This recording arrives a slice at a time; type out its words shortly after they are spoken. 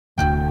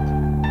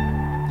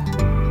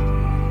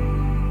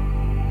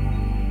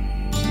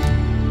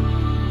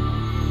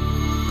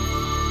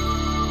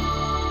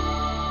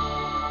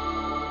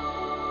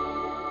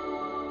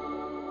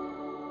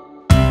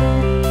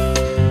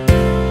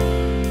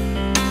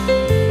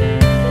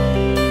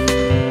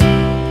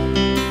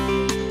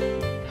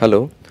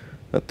Hello.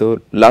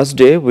 So last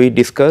day we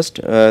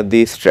discussed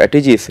the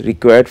strategies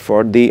required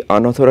for the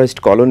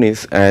unauthorized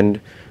colonies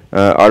and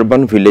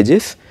urban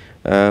villages.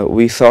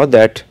 We saw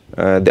that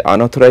the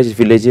unauthorized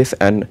villages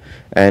and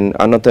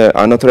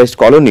unauthorized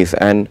colonies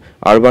and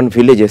urban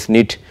villages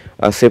need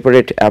a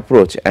separate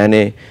approach and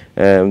a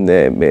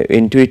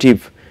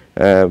intuitive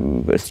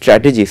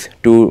strategies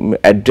to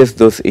address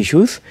those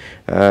issues.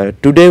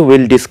 Today we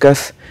will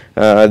discuss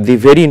the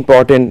very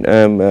important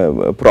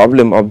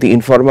problem of the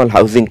informal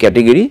housing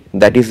category,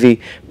 that is the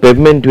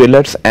pavement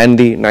dwellers and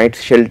the night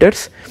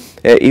shelters.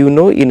 You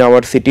know, in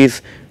our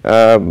cities,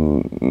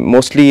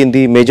 mostly in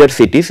the major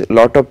cities,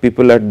 lot of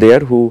people are there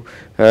who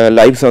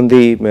lives on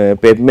the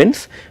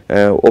pavements,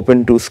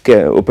 open to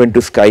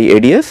sky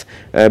areas,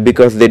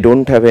 because they do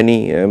not have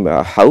any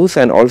house,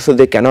 and also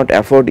they cannot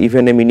afford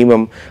even a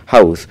minimum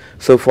house.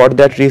 So for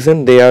that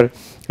reason they are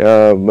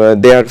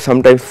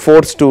sometimes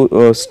forced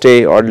to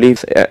stay or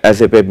live as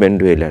a pavement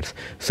dwellers.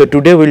 So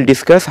today we will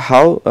discuss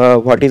how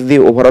what is the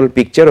overall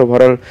picture,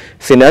 overall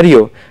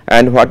scenario,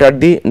 and what are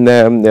the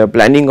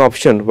planning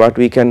option, what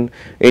we can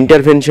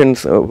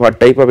interventions, what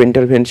type of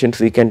interventions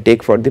we can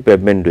take for the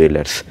pavement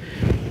dwellers.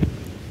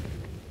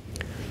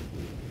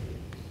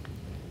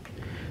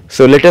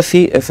 So let us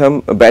see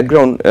some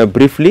background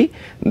briefly,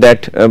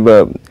 that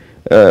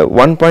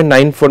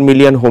 1.94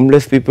 million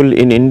homeless people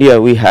in India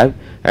we have,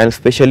 and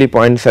especially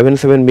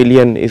 0.77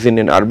 million is in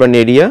an urban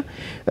area.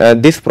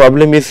 This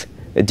problem is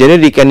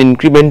generic and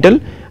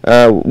incremental.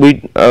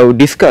 We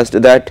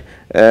discussed that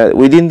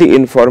within the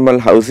informal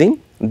housing,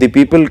 the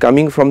people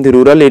coming from the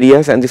rural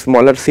areas and the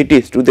smaller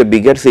cities to the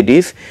bigger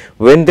cities,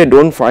 when they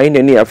do not find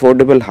any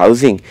affordable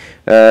housing,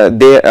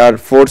 they are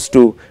forced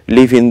to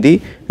live in the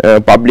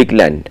public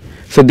land.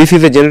 So this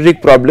is a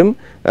generic problem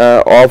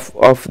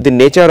of the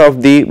nature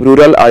of the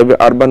rural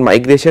urban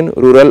migration,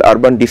 rural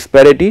urban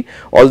disparity,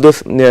 all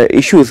those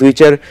issues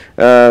which are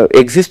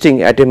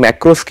existing at a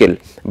macro scale,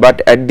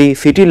 but at the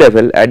city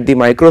level, at the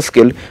micro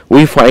scale,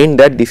 we find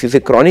that this is a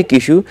chronic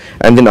issue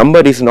and the number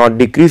is not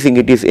decreasing,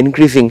 it is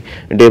increasing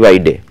day by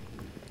day.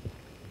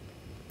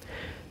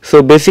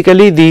 So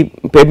basically the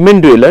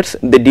pavement dwellers,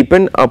 they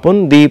depend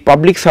upon the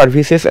public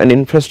services and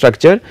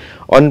infrastructure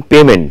on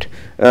payment.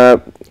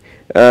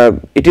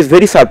 It is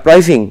very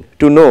surprising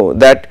to know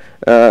that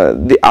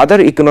the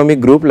other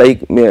economic group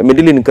like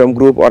middle income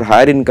group or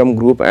higher income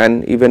group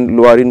and even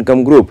lower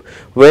income group,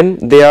 when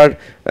they are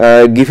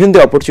given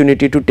the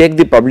opportunity to take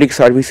the public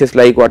services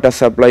like water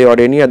supply or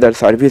any other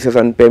services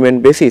on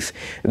payment basis,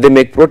 they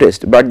make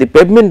protest. But the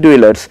pavement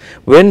dwellers,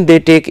 when they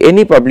take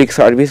any public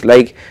service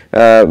like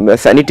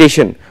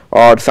sanitation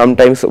or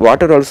sometimes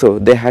water also,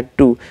 they have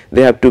to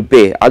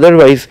pay,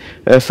 otherwise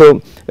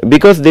so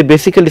because they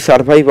basically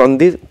survive on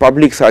the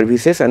public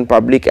services and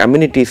public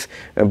amenities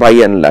by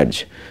and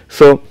large.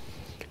 So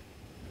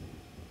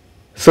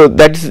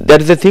that is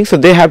the thing. So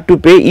they have to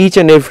pay each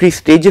and every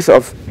stages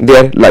of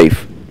their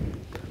life.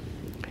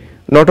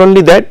 Not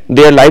only that,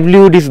 their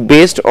livelihood is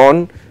based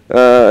on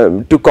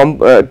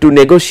to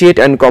negotiate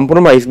and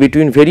compromise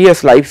between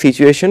various life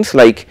situations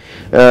like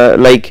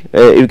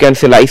you can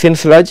say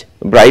license raj,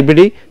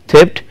 bribery,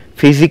 theft,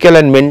 physical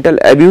and mental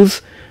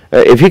abuse,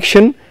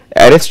 eviction,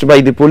 arrest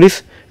by the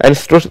police, and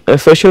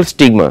social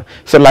stigma.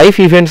 So life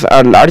events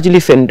are largely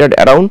centered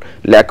around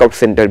lack of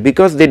center,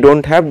 because they do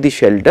not have the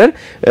shelter,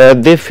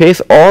 they face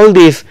all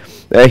these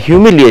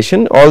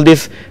humiliation, all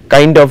these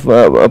kind of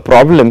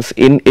problems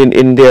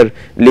in their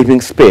living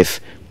space.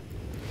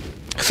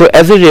 So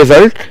as a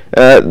result,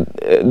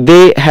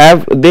 they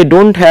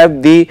do not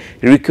have the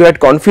required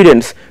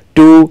confidence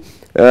to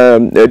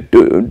earn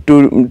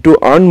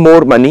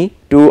more money,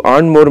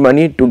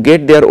 to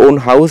get their own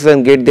house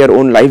and get their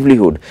own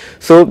livelihood.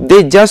 So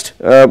they just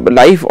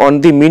live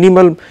on the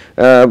minimal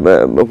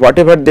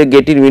whatever they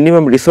get in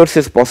minimum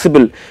resources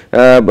possible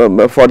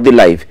for the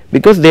life,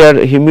 because they are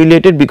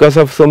humiliated because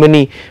of so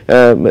many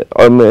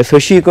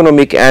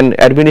socio-economic and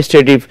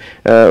administrative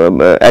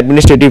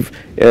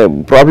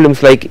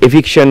problems like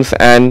evictions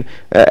and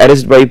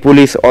arrest by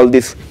police, all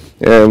these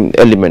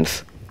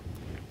elements.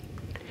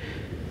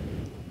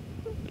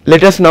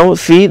 Let us now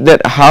see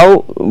that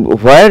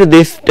where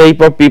this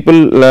type of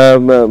people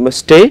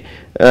stay.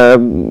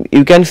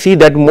 You can see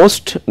that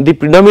the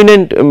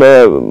predominant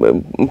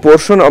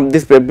portion of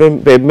this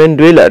pavement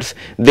dwellers,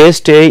 they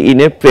stay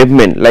in a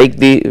pavement like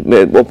the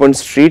open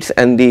streets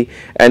and the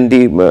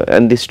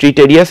street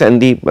areas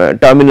and the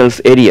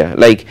terminals area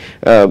like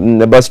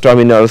the bus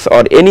terminals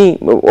or any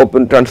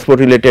open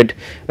transport related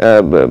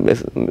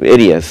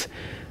areas.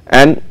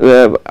 And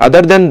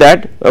other than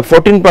that,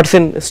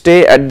 14%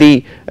 stay at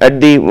the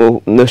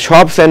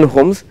shops and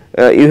homes.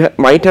 You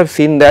might have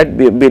seen that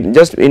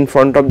just in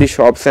front of the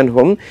shops and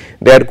home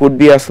there could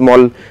be a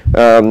small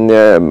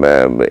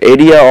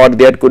area, or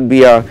there could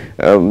be a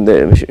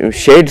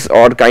shades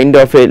or kind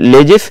of a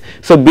ledges.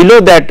 So below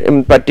that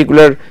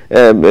particular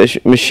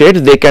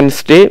shades they can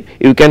stay.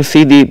 You can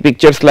see the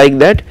pictures like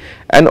that,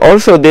 and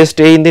also they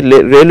stay in the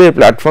railway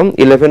platform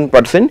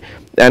 11%,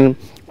 and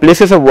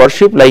places of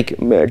worship like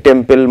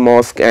temple,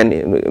 mosque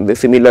and the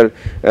similar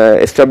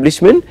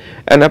establishment.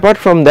 And apart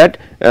from that,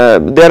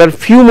 there are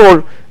few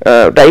more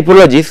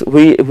typologies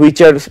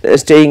which are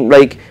staying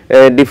like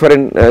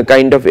different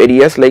kind of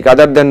areas, like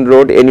other than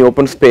road, any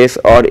open space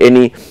or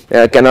any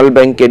canal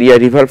bank area,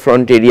 river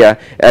front area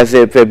as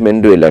a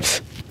pavement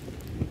dwellers.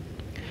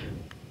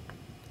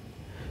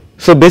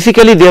 So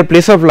basically their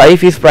place of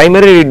life is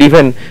primarily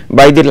driven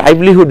by the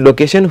livelihood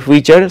location,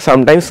 which are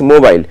sometimes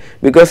mobile,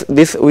 because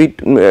this we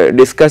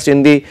discussed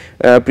in the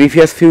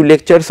previous few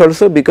lectures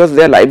also, because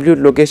their livelihood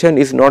location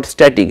is not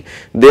static.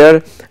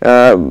 Their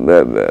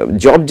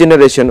job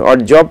generation or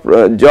job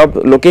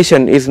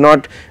location is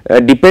not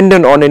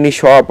dependent on any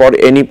shop or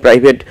any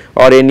private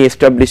or any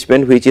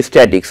establishment which is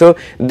static. So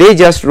they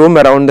just roam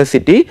around the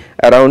city,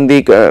 around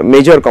the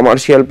major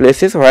commercial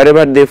places,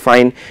 wherever they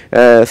find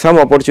some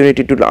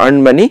opportunity to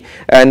earn money,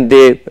 and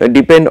they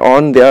depend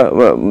on their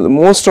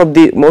most of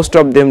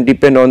them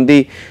depend on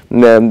the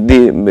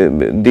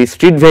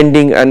street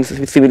vending and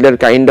similar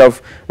kind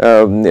of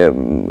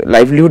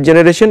livelihood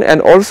generation,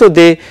 and also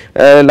they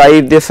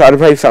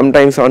survive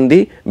sometimes on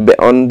the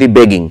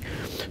begging.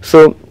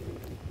 So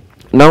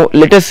now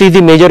let us see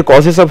the major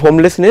causes of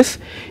homelessness.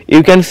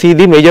 You can see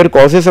the major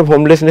causes of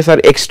homelessness are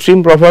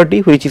extreme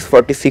poverty, which is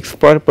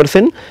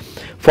 46%,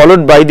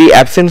 followed by the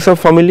absence of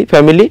family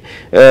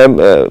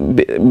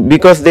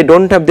because they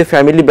don't have the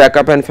family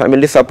backup and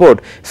family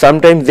support.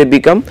 Sometimes they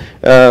become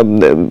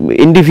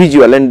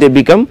individual and they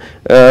become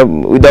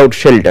without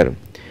shelter.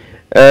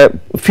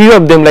 Few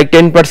of them, like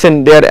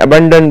 10%, they are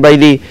abandoned by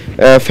the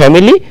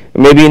family,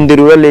 maybe in the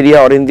rural area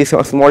or in the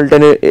small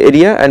town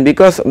area, and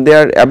because they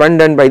are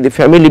abandoned by the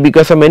family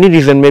because of many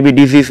reason, maybe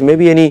disease,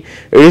 maybe any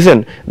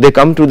reason, they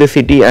come to the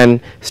city and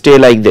stay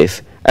like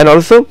this. And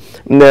also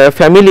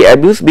family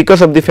abuse,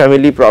 because of the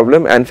family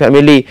problem and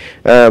family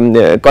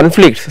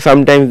conflicts,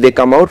 sometimes they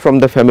come out from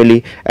the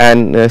family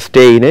and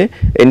stay in a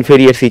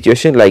inferior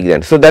situation like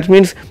that. So that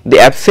means the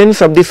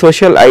absence of the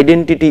social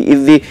identity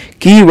is the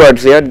key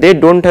words here. They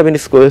don't have any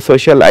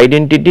social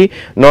identity,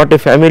 not a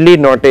family,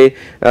 not a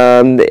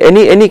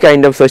any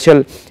kind of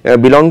social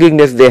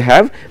belongingness they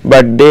have,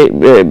 but they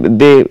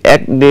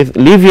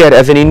live here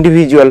as an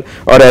individual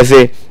or as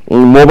a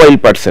mobile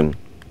person.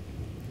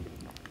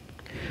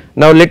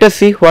 Now let us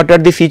see what are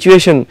the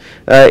situation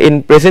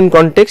in present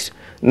context.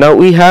 Now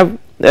we have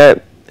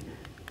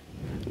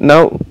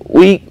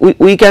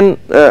we can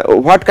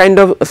what kind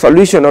of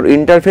solution or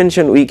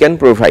intervention we can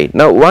provide.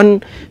 Now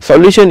one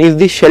solution is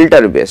the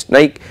shelter based,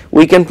 like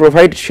we can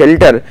provide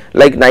shelter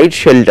like night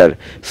shelter.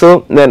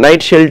 So the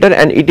night shelter,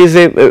 and it is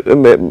a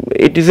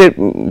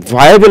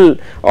viable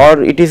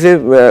or it is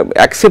a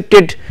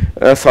accepted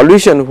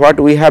solution what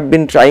we have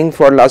been trying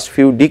for last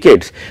few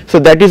decades. So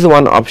that is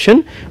one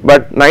option,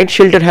 but night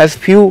shelter has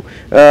few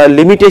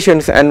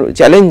limitations and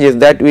challenges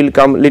that will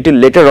come little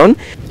later on.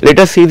 Let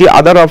us see the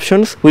other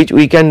options which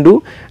we can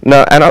do.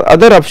 Now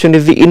another option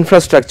is the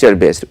infrastructure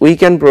based. We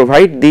can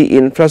provide the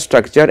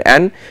infrastructure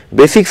and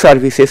basic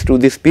services to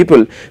these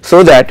people,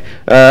 so that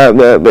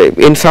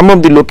in some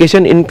of the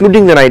location,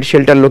 including the night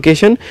shelter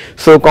location,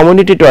 so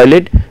community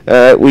toilet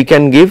we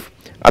can give.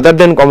 Other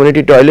than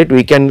community toilet,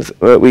 we can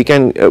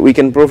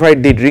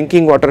provide the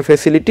drinking water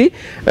facility,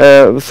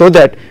 so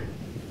that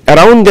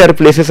around their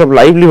places of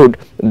livelihood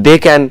they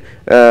can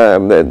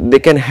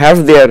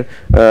have their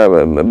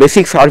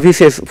basic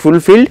services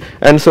fulfilled,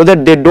 and so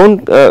that they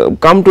don't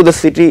come to the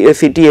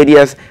city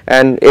areas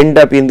and end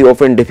up in the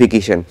open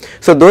defecation.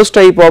 So those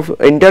type of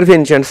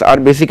interventions are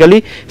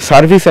basically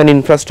service and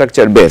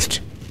infrastructure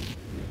based.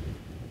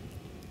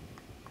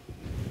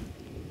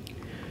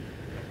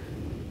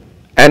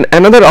 And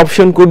another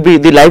option could be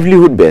the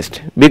livelihood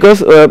based, because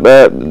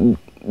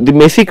the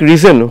basic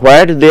reason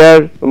why they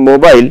are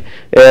mobile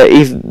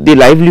is the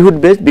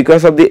livelihood based.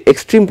 Because of the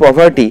extreme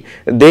poverty,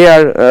 they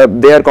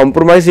are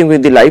compromising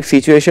with the life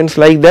situations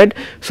like that.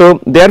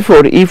 So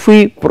therefore, if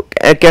we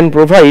can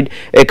provide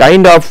a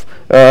kind of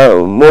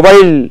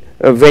mobile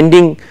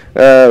vending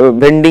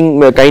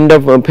kind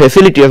of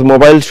facility as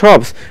mobile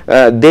shops,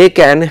 they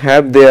can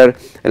have their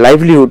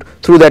livelihood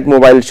through that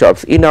mobile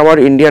shops. In our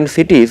Indian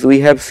cities, we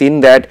have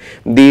seen that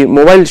the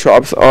mobile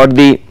shops or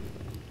the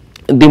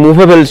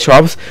movable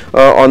shops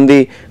on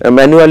the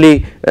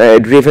manually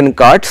driven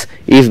carts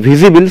is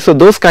visible. So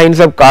those kinds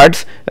of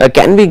carts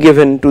can be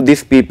given to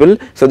these people,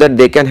 so that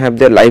they can have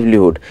their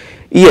livelihood.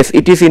 Yes,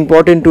 it is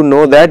important to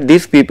know that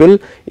these people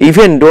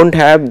even don't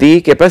have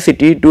the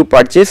capacity to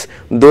purchase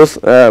those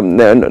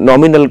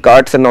nominal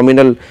carts and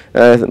nominal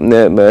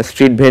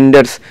street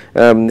vendors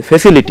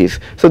facilities.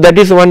 So that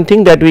is one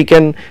thing that we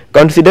can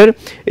consider.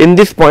 In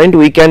this point,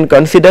 we can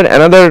consider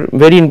another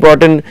very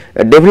important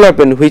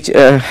development which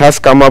has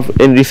come up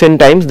in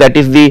recent times, that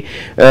is the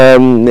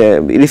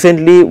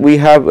recently we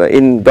have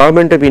in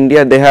Government of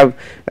India, they have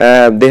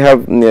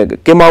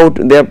come out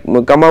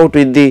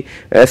with the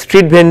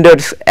Street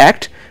Vendors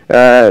Act,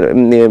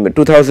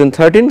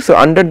 2013. So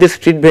under the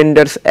Street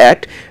Vendors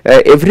Act,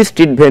 every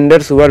street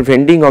vendors who are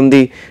vending on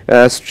the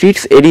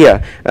streets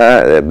area,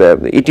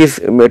 it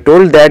is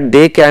told that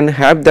they can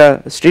have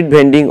the street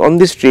vending on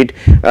the street,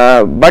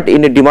 but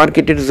in a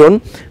demarcated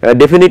zone.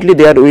 Definitely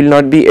there will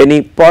not be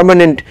any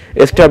permanent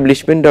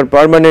establishment or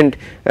permanent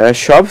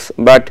shops,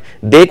 but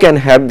they can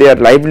have their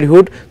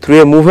livelihood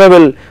through a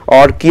movable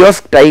or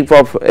kiosk type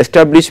of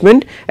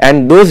establishment,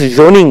 and those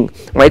zoning,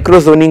 micro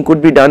zoning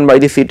could be done by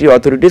the city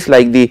authorities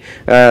like the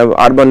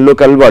urban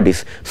local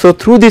bodies. So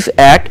through this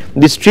act,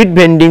 the street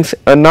vendings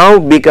now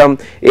become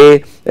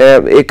a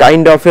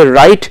kind of a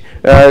right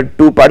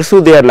to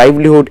pursue their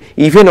livelihood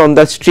even on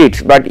the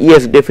streets. But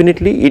yes,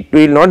 definitely it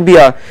will not be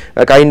a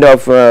kind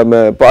of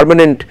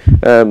permanent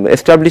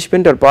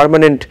establishment or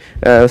permanent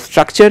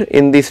structure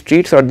in the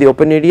streets or the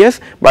open areas,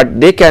 but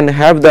they can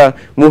have the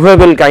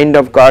movable kind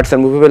of carts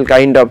and movable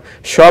kind of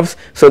shops,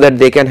 so that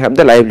they can have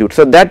the livelihood.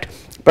 So that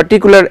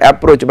particular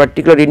approach,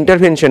 particular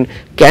intervention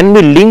can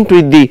be linked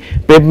with the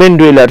pavement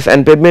dwellers,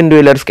 and pavement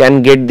dwellers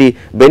can get the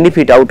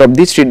benefit out of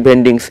the Street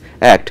Vendings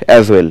Act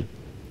as well.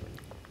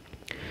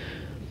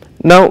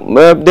 Now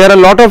there are a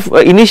lot of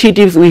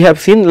initiatives we have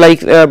seen,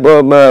 like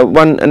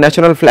one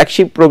national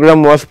flagship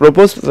program was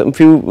proposed a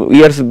few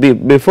years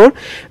before.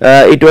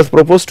 It was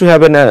proposed to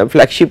have a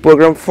flagship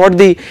program for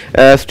the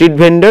street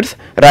vendors.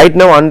 Right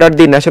now under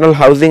the National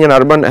Housing and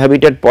Urban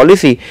Habitat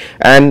Policy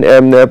and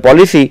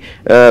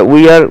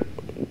we are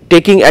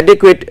taking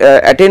adequate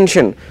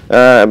attention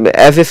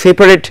as a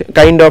separate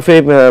kind of a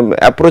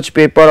approach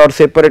paper or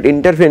separate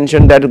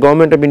intervention that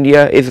Government of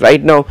India is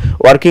right now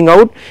working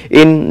out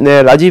in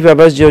Rajiv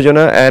Awas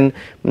Yojana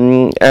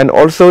and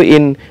also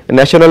in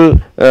National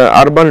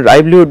Urban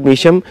Livelihood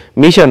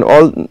Mission.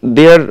 All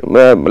their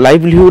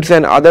livelihoods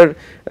and other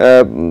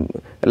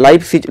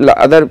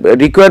other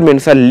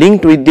requirements are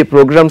linked with the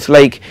programs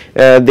like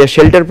their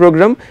shelter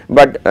program,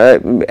 but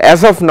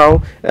as of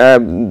now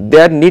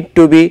there need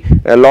to be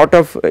a lot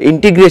of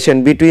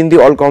integration between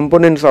the all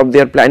components of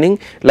their planning,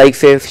 like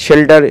say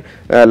shelter,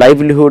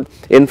 livelihood,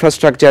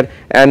 infrastructure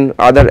and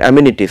other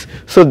amenities.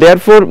 So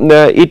therefore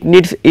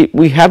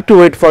we have to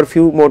wait for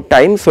few more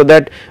time, so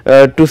that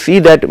to see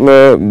that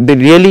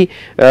really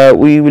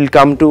we will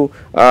come to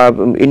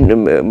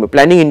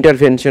planning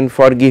intervention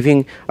for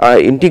giving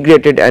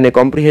integrated and a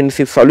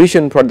comprehensive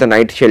solution for the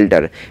night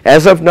shelter.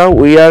 As of now,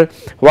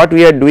 what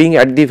we are doing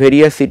at the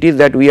various cities,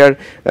 that we are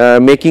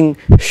making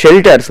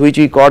shelters which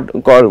we call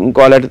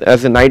it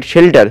as a night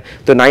shelter.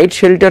 The night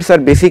shelters are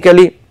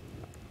basically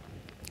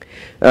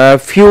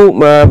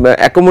few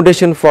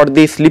accommodation for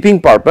the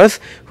sleeping purpose,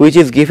 which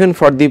is given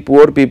for the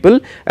poor people,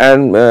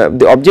 and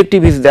the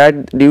objective is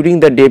that during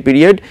the day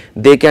period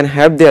they can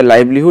have their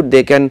livelihood,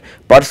 they can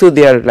pursue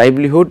their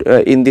livelihood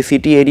in the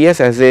city areas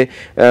as a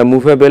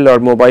movable or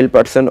mobile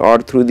person or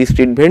through the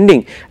street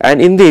vending,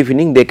 and in the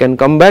evening they can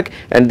come back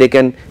and they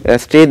can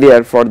stay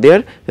there for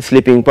their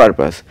sleeping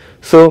purpose.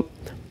 So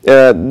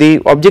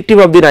the objective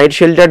of the night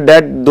shelter,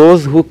 that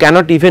those who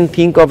cannot even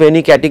think of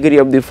any category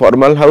of the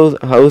formal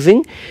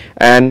housing,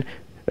 and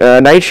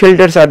night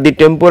shelters are the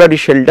temporary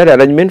shelter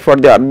arrangement for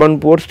the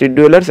urban poor street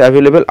dwellers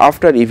available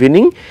after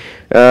evening.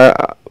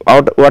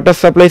 Water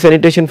supply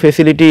sanitation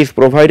facility is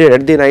provided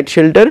at the night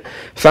shelter.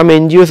 Some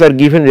NGOs are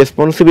given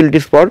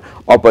responsibilities for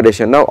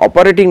operation. Now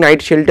operating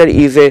night shelter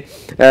is a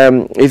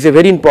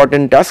very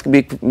important task,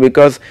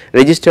 because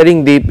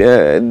registering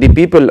the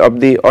people of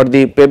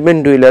the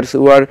pavement dwellers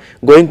who are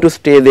going to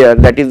stay there,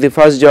 that is the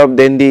first job.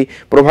 Then the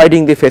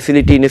providing the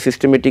facility in a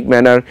systematic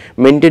manner,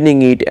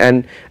 maintaining it,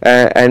 and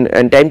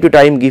time to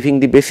time giving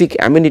the basic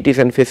amenities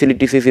and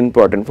facilities is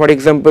important. For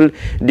example,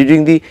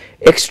 during the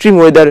extreme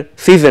weather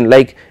season,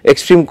 like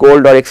extreme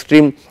cold or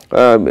extreme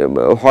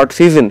hot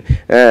season,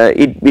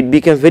 it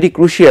becomes very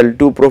crucial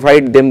to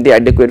provide them the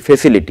adequate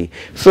facility.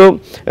 So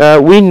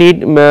we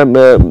need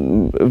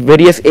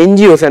various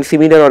NGOs and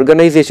similar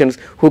organizations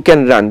who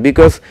can run,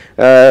 because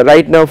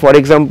right now, for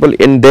example,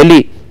 in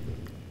Delhi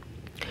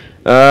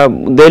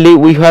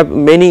we have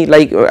many,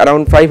 like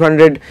around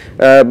 500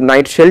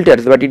 night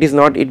shelters, but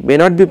it may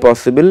not be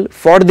possible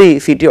for the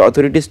city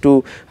authorities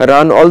to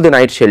run all the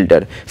night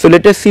shelter. So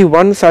let us see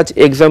one such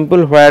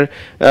example where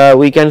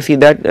we can see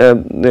that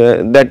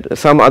that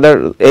some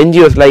other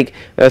NGOs like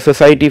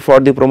Society for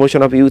the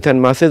Promotion of Youth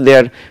and Masses, they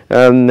are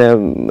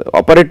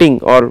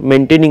operating or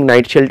maintaining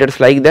night shelters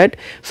like that.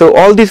 So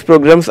all these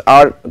programs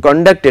are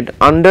conducted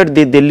under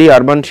the Delhi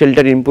Urban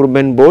Shelter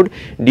Improvement Board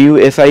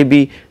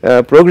DUSIB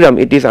program.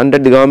 It is under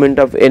the government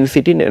of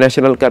NCT,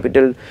 National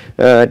Capital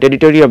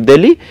Territory of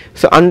Delhi.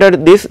 So under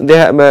this, they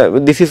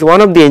have, this is one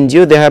of the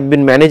NGO. They have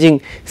been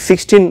managing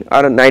 16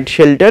 night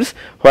shelters,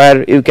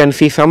 where you can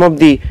see some of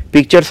the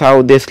pictures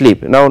how they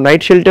sleep. Now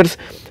night shelters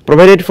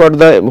provided for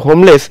the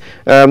homeless,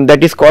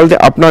 that is called the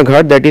Apna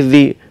Ghar, that is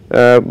the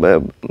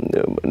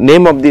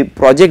name of the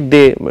project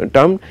they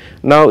termed.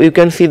 Now you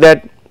can see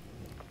that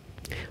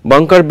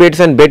bunker beds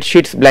and bed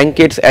sheets,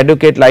 blankets,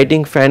 adequate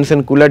lighting, fans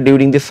and cooler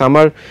during the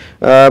summer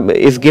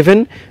is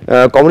given.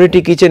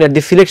 Community kitchen at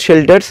the select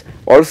shelters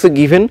also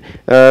given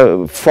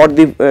for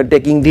the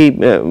taking the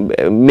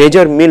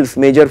major meals,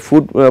 major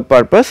food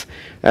purpose,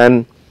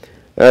 and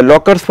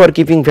lockers for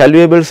keeping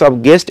valuables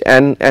of guests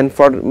and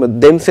for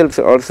themselves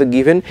also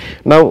given.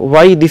 Now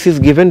why this is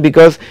given?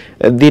 Because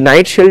the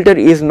night shelter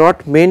is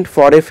not meant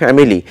for a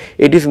family,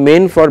 it is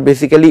meant for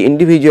basically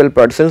individual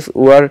persons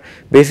who are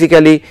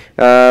basically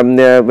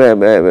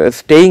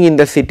staying in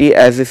the city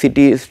as a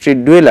city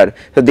street dweller.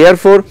 So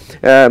therefore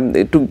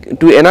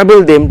to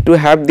enable them to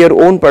have their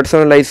own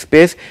personalized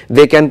space,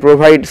 they can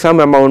provide some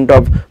amount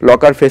of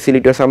locker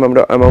facility or some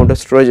amount of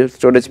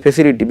storage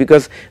facility,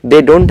 because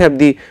they do not have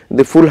the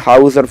full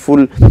house or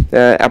full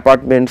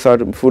apartments or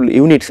full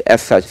units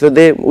as such. So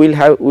they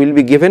will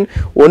be given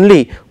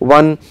only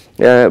one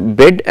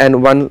bed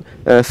and one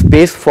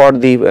space for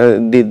the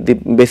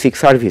basic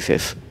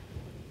services.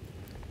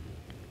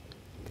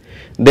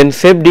 Then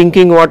safe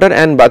drinking water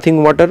and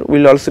bathing water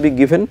will also be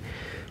given.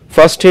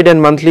 First aid and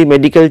monthly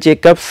medical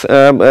checkups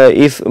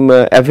is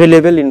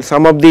available in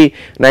some of the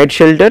night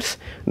shelters.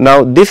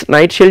 Now these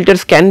night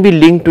shelters can be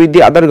linked with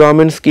the other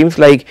government schemes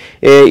like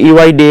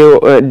EYDAY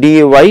or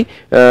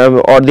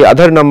the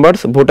other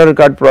numbers, voter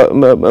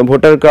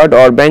card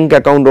or bank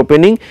account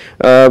opening.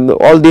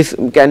 All this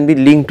can be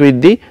linked with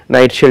the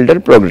night shelter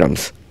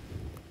programs.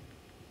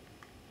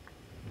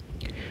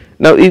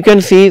 Now you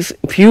can see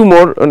few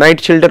more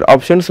night shelter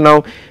options.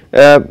 Now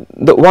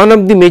one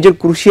of the major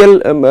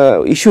crucial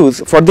issues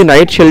for the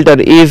night shelter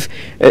is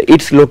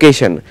its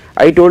location.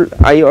 I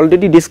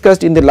already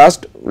discussed in the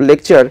last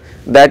lecture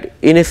that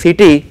in a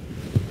city,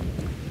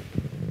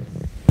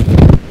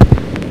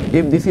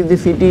 if this is the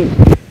city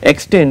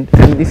extent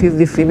and this is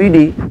the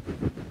CBD,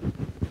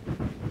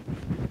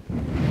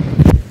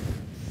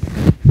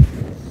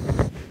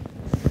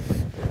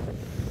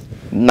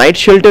 night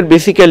shelter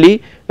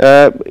basically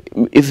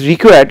is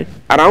required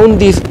around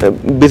this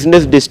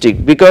business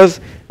district, because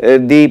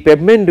the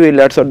pavement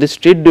dwellers or the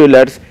street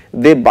dwellers,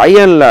 they by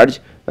and large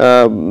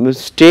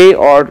stay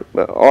or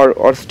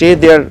stay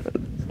their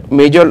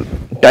major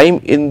time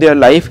in their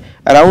life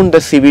around the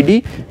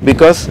CBD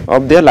because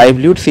of their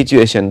livelihood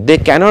situation. They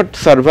cannot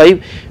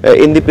survive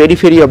in the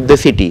periphery of the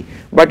city,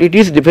 but it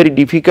is very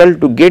difficult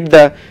to get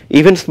the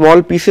even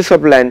small pieces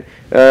of land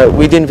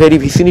within very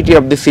vicinity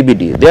of the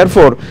CBD.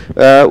 Therefore,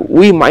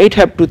 we might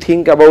have to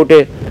think about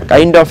a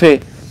kind of a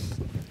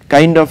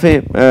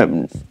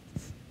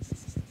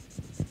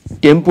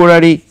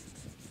temporary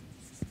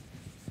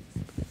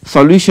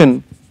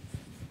solution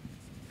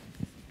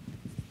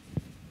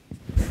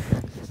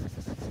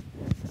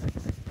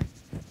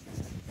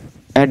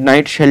at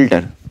night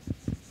shelter.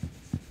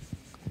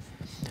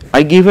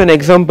 I give an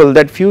example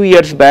that few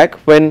years back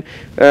when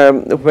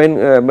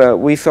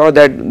we saw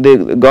that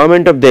the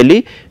government of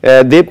Delhi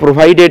they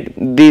provided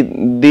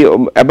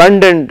the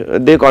abandoned,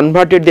 they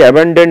converted the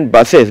abandoned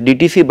buses,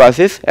 DTC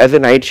buses, as a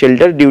night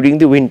shelter during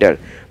the winter.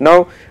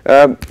 Now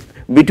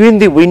between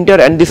the winter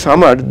and the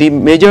summer, the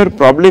major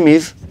problem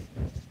is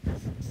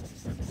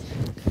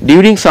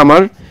during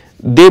summer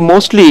they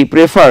mostly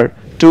prefer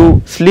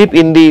to sleep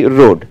in the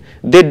road.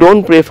 They do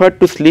not prefer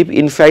to sleep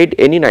inside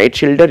any night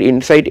shelter,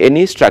 inside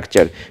any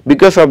structure,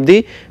 because of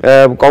the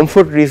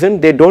comfort reason.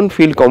 They do not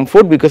feel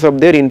comfort because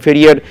of their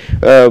inferior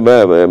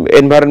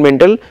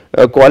environmental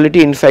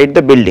quality inside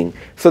the building.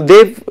 So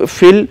they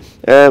feel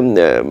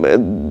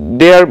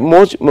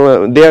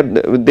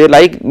they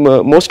like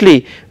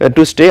mostly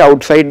to stay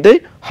outside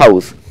the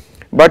house.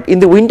 But in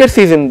the winter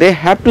season they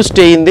have to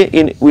stay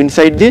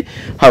inside the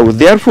house.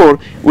 Therefore,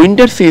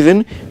 winter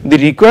season the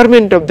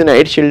requirement of the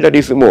night shelter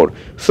is more.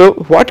 So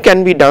what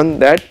can be done,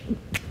 that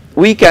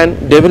we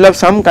can develop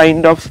some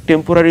kind of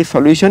temporary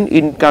solution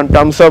in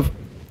terms of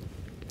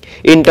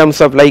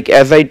like,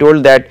 as I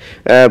told that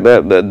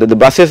the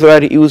buses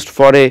were used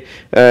for a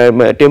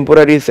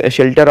temporary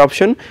shelter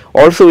option.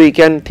 Also we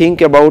can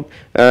think about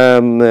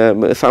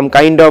some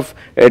kind of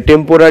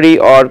temporary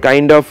or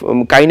kind of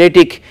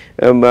kinetic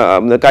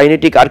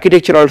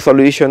architectural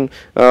solution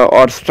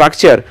or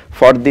structure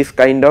for this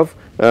kind of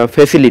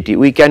facility.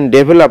 We can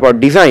develop or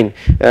design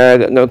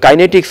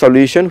kinetic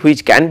solution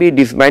which can be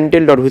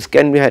dismantled or which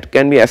can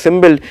be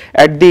assembled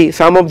at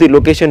some of the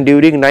location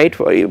during night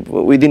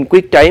within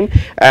quick time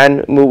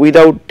and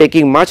without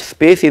taking much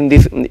space in the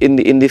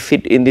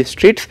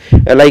streets.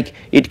 Like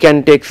it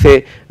can take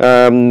say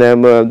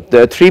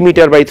the 3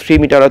 meter by 3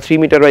 meter or 3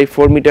 meter by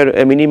 4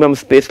 meter minimum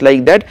space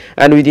like that,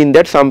 and within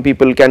that some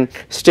people can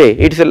stay.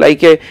 It is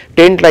like a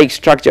tent like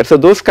structure. So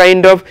those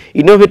kind of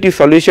innovative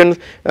solutions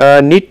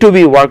need to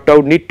be worked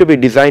out, need to be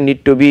designed,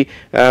 need to be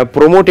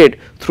promoted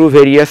through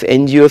various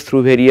NGOs,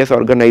 through various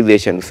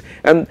organizations.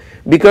 And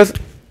because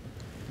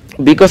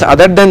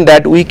other than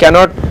that we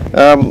cannot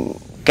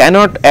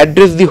cannot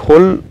address the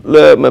whole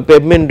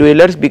pavement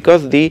dwellers,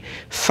 because the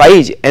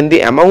size and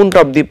the amount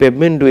of the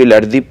pavement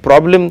dwellers, the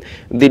problem,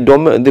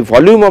 the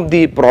volume of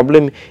the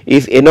problem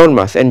is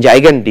enormous and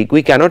gigantic.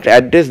 We cannot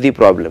address the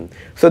problem.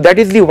 So that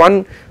is the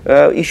one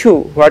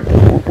issue what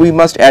we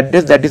must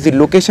address, that is the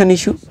location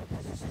issue.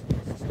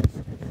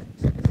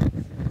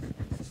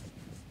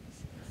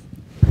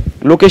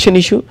 Location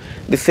issue.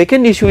 The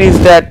second issue is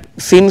that,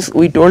 since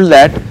we told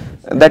that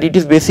it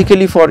is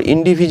basically for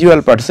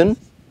individual person,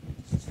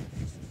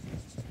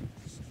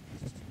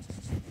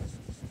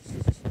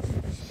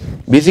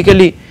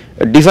 basically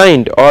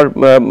designed or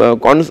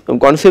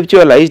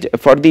conceptualized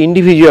for the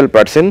individual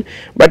person,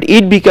 but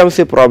it becomes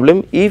a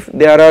problem if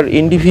there are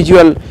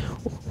individual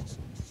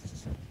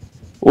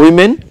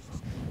women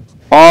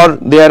or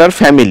there are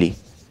family.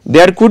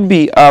 There could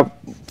be a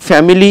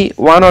family,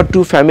 one or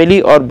two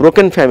family or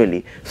broken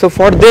family. So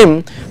for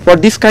them, for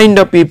this kind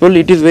of people,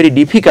 it is very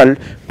difficult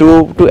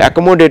to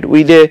accommodate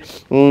with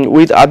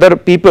with other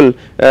people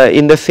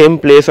in the same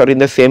place or in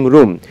the same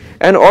room.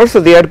 And also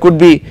there could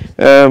be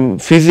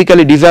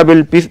physically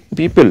disabled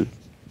people.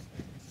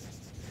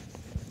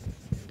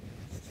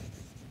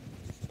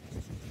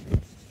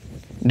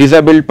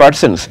 Disabled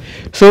persons.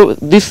 So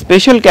these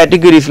special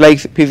categories like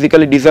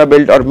physically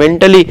disabled or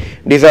mentally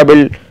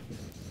disabled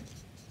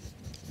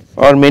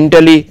or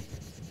mentally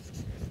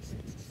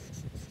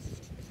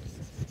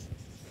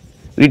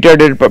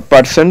retarded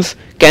persons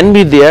can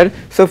be there.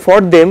 So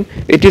for them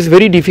it is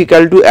very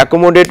difficult to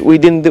accommodate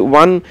within the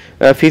one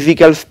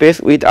physical space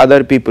with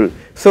other people.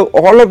 So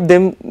all of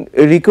them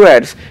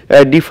requires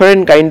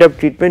different kind of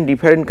treatment,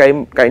 different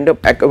kind of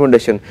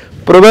accommodation.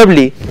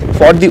 Probably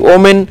for the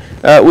women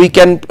we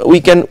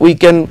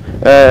can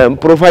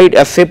provide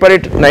a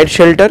separate night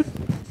shelter,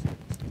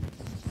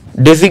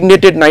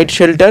 designated night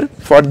shelter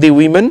for the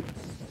women,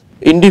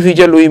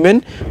 individual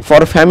women.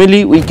 For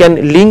family we can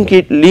link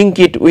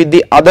it with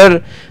the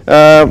other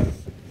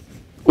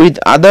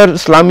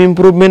slum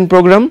improvement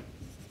program.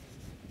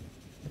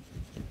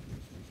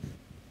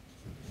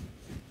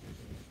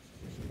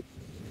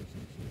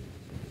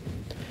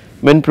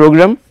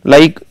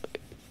 Like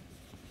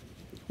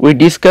we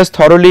discussed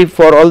thoroughly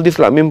for all the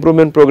slum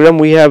improvement program,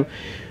 we have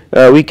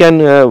we can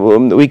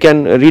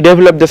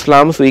redevelop the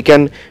slums, we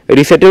can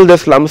resettle the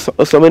slums.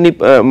 So many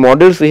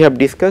models we have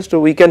discussed. So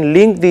we can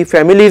link the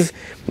families,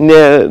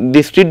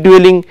 the street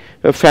dwelling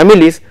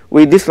families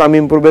with this slum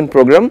improvement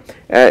program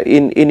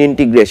in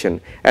integration.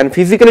 And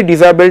physically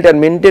disabled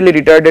and mentally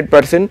retarded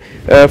person,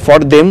 for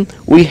them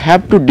we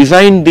have to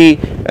design the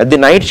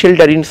night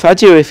shelter in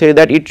such a way so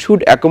that it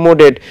should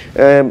accommodate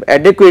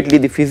adequately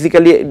the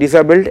physically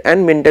disabled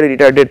and mentally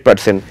retarded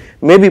person.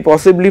 Maybe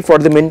possibly for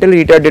the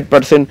mentally retarded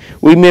person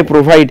we may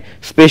provide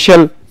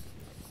special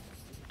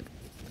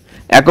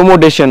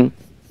accommodation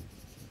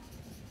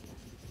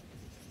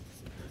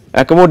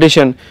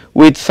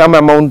with some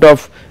amount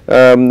of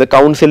the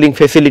counseling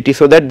facility,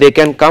 so that they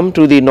can come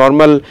to the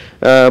normal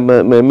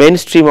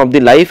mainstream of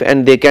the life,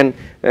 and they can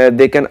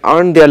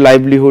earn their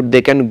livelihood,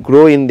 they can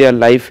grow in their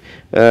life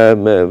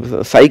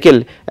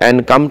cycle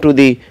and come to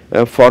the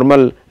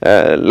formal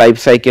life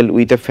cycle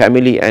with a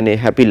family and a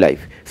happy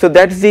life. So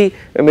that is the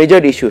major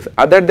issues.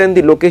 Other than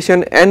the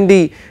location and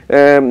the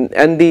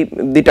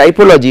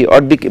typology or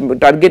the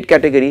target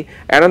category,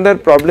 another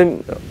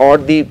problem or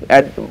the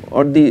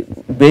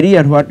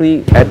barrier what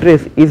we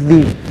address is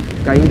the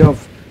kind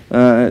of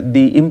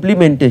the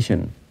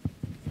implementation.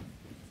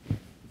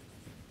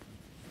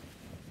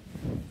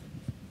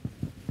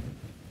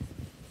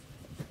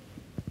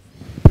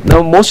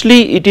 Now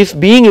mostly it is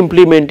being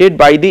implemented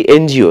by the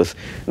NGOs.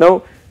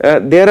 Now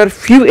there are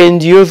few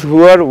NGOs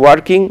who are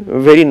working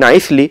very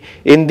nicely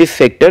in this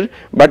sector,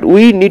 but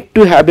we need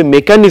to have a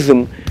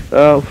mechanism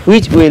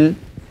which will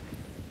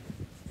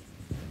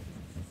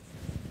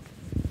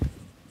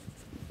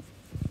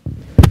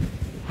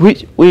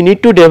we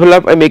need to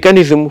develop a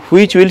mechanism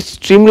which will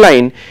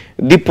streamline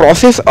the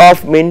process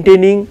of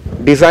maintaining,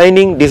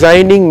 designing,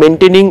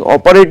 maintaining,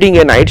 operating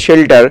a night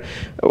shelter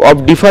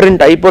of different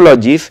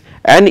typologies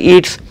and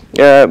its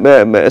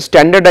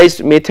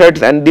standardized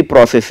methods and the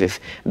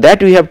processes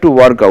that we have to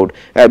work out.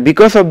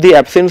 Because of the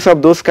absence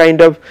of those kind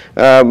of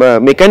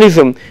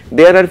mechanism,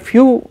 there are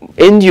few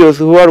NGOs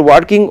who are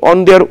working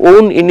on their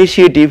own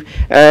initiative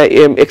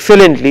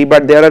excellently,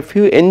 but there are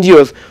few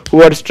NGOs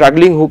who are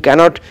struggling, who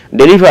cannot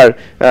deliver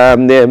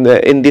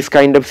in this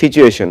kind of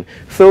situation.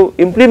 So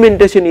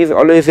implementation is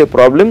always a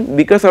problem.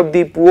 Because of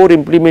the poor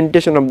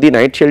implementation of the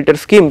night shelter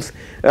schemes,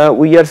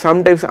 we are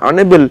sometimes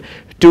unable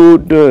to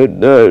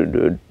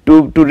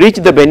reach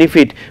the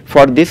benefit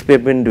for these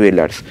pavement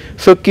dwellers.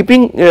 So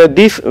keeping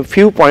these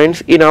few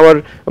points in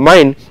our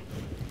mind,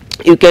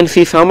 you can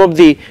see some of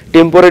the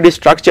temporary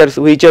structures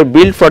which are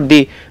built for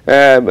the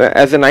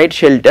as a night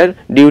shelter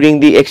during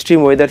the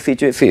extreme weather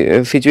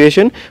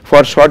situation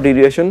for short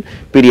duration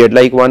period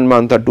like 1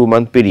 month or 2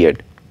 month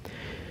period.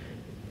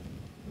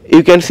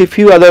 You can see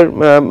few other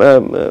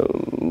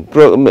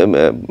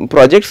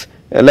projects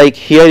like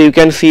here you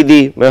can see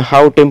the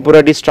how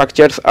temporary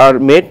structures are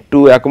made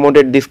to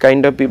accommodate this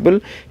kind of people.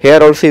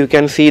 Here also you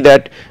can see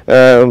that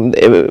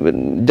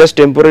just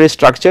temporary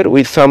structure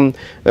with some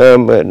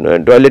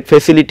toilet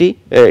facility,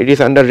 it is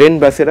under Rain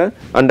Basera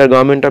under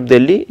Government of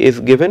Delhi is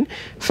given,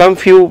 some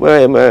few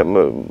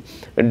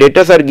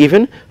datas are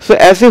given. So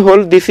as a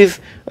whole this is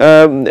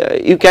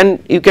you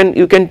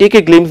can take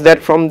a glimpse that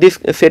from this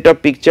set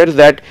of pictures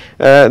that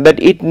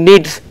that it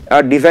needs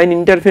design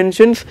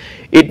interventions,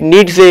 it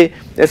needs a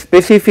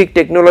specific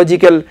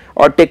technological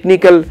or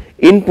technical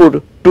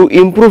input to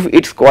improve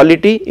its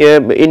quality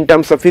in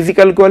terms of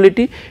physical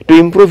quality, to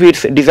improve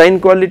its design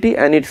quality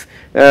and its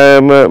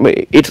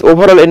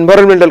overall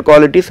environmental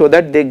quality, so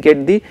that they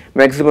get the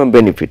maximum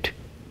benefit.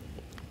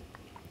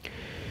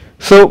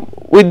 So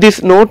with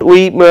this note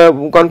we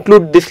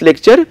conclude this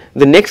lecture.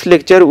 The next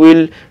lecture we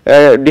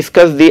will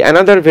discuss the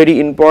another very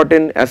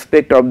important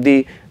aspect of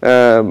the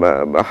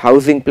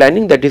housing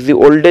planning, that is the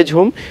old age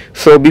home.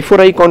 So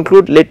before I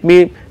conclude, let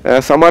me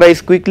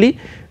summarize quickly.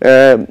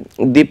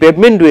 The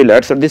pavement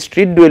dwellers or the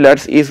street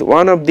dwellers is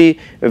one of the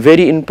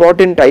very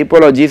important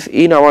typologies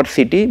in our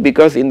city,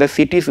 because in the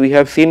cities we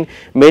have seen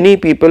many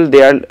people,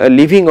 they are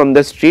living on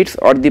the streets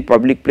or the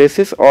public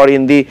places or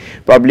in the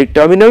public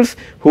terminals,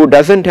 who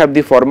doesn't have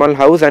the formal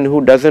house and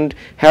who doesn't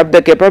have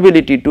the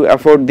capability to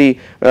afford the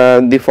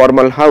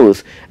formal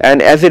house,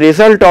 and as a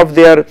result of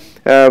their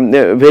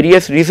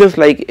various reasons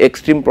like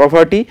extreme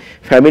poverty,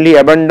 family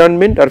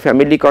abandonment or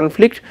family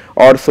conflict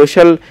or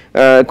social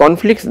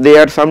conflicts, they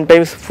are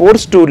sometimes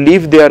forced to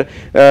leave their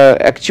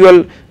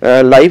actual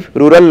life,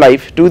 rural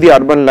life, to the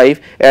urban life.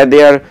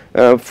 They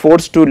are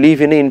forced to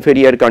live in an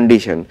inferior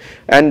condition,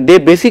 and they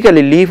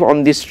basically live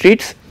on the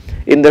streets,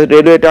 in the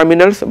railway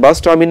terminals,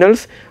 bus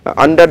terminals,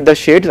 under the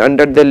shades,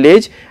 under the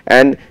ledge,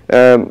 and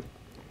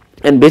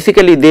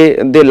basically they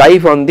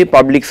live on the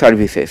public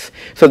services.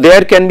 So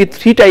there can be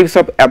three types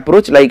of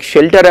approach, like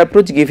shelter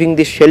approach, giving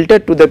the shelter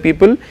to the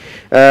people,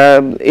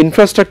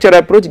 infrastructure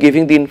approach,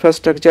 giving the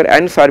infrastructure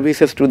and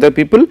services to the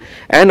people,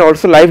 and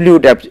also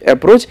livelihood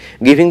approach,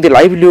 giving the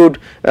livelihood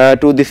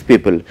to these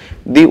people.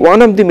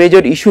 One of the major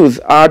issues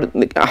are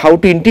how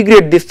to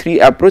integrate these three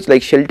approach,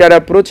 like shelter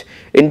approach,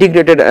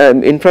 integrated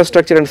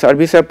infrastructure and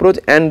service approach,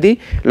 and the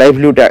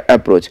livelihood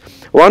approach.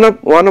 One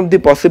of the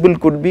possible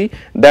could be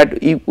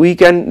that if we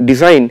can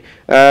design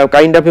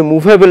kind of a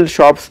movable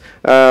shops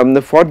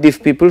for these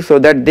people, so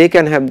that they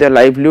can have their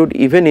livelihood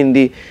even in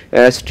the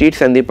streets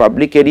and the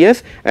public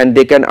areas, and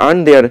they can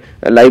earn their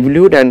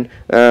livelihood, and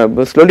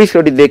slowly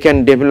they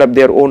can develop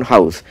their own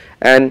house.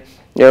 And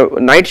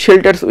night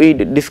shelters, we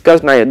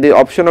discussed the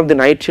option of the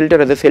night shelter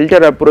as a shelter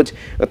approach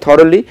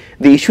thoroughly.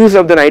 The issues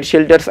of the night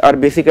shelters are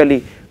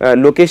basically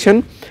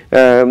location,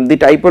 the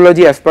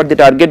typology as per the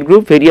target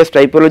group, various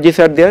typologies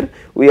are there.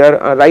 We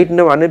are right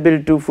now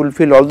unable to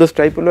fulfill all those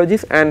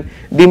typologies, and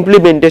the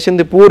implementation,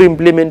 the poor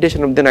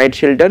implementation of the night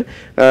shelter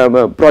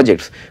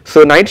projects.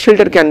 So night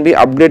shelter can be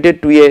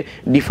upgraded to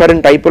a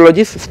different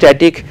typologies,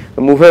 static,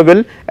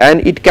 movable,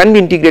 and it can be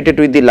integrated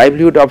with the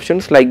livelihood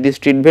options like the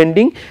street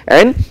vending,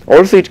 and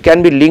also it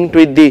can be linked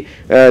with the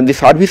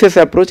services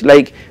approach,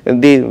 like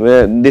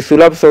the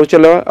Sulabh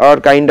Shauchalaya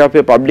or kind of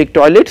a public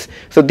toilets.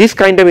 So this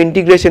kind of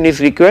integration is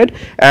required,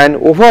 and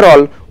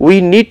overall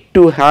we need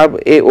to have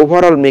a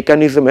overall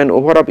mechanism and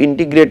overall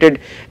integrated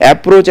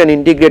approach and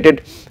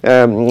integrated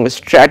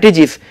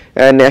strategies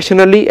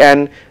nationally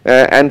and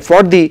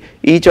for the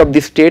each of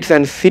the states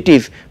and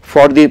cities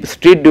for the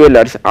street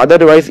dwellers.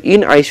 Otherwise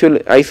in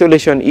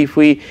isolation, if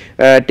we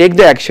take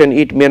the action,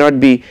 it may not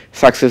be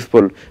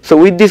successful. So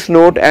with this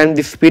note and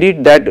the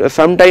spirit that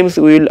sometimes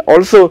we will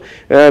also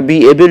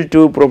be able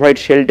to provide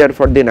shelter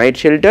for the night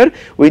shelter,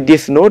 with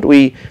this note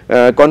we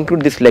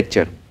conclude this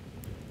lecture.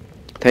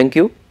 Thank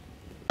you.